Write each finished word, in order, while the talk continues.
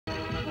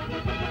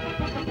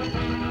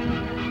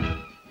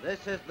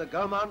This is the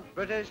Gaumont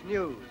British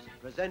News,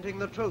 presenting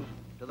the truth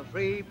to the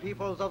free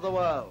peoples of the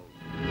world.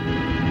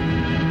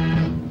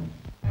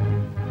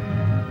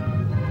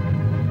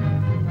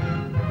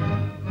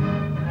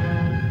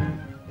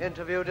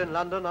 Interviewed in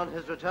London on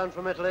his return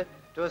from Italy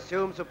to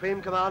assume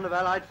supreme command of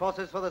Allied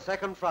forces for the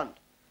Second Front,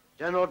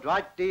 General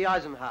Dwight D.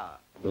 Eisenhower.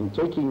 In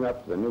taking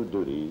up the new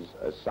duties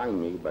assigned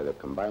me by the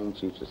Combined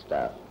Chiefs of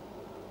Staff,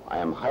 I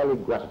am highly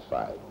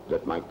gratified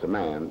that my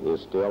command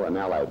is still an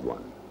Allied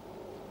one.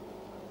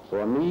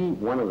 For me,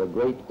 one of the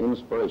great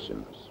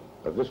inspirations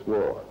of this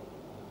war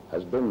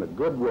has been the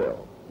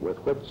goodwill with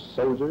which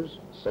soldiers,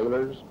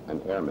 sailors,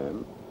 and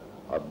airmen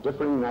of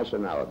differing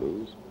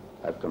nationalities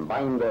have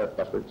combined their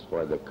efforts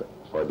for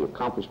the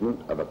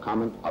accomplishment of a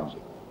common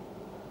object.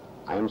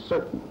 I am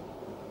certain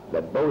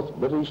that both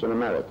British and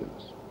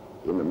Americans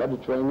in the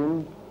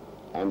Mediterranean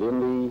and in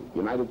the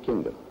United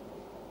Kingdom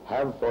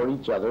have for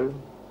each other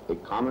a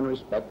common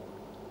respect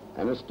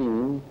and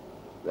esteem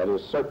that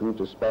is certain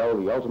to spell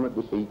the ultimate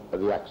defeat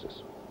of the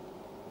Axis.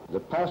 The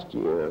past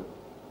year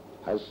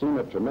has seen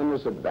a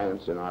tremendous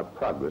advance in our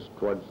progress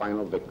toward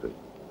final victory.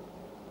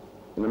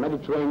 In the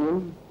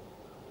Mediterranean,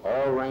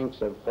 all ranks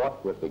have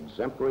fought with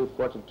exemplary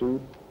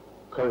fortitude,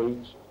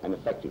 courage, and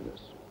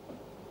effectiveness.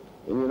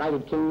 In the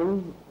United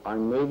Kingdom, our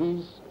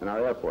navies and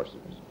our air forces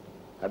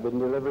have been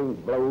delivering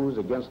blows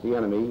against the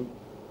enemy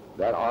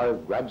that are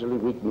gradually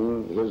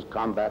weakening his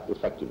combat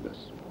effectiveness.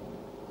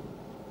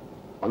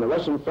 On the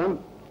Russian front,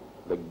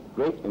 the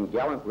great and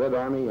gallant Red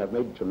Army have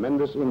made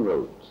tremendous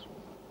inroads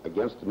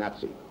against the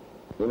Nazi.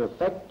 In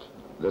effect,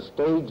 the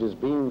stage is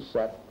being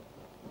set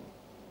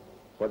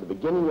for the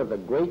beginning of the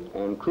great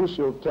and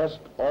crucial test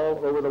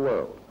all over the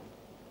world.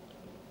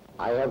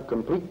 I have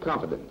complete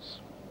confidence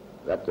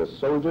that the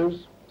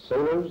soldiers,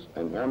 sailors,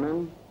 and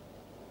airmen,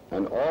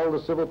 and all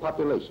the civil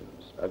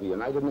populations of the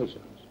United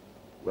Nations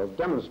will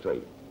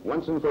demonstrate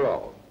once and for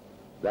all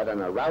that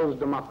an aroused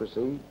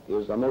democracy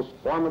is the most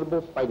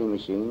formidable fighting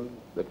machine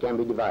that can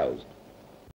be devised.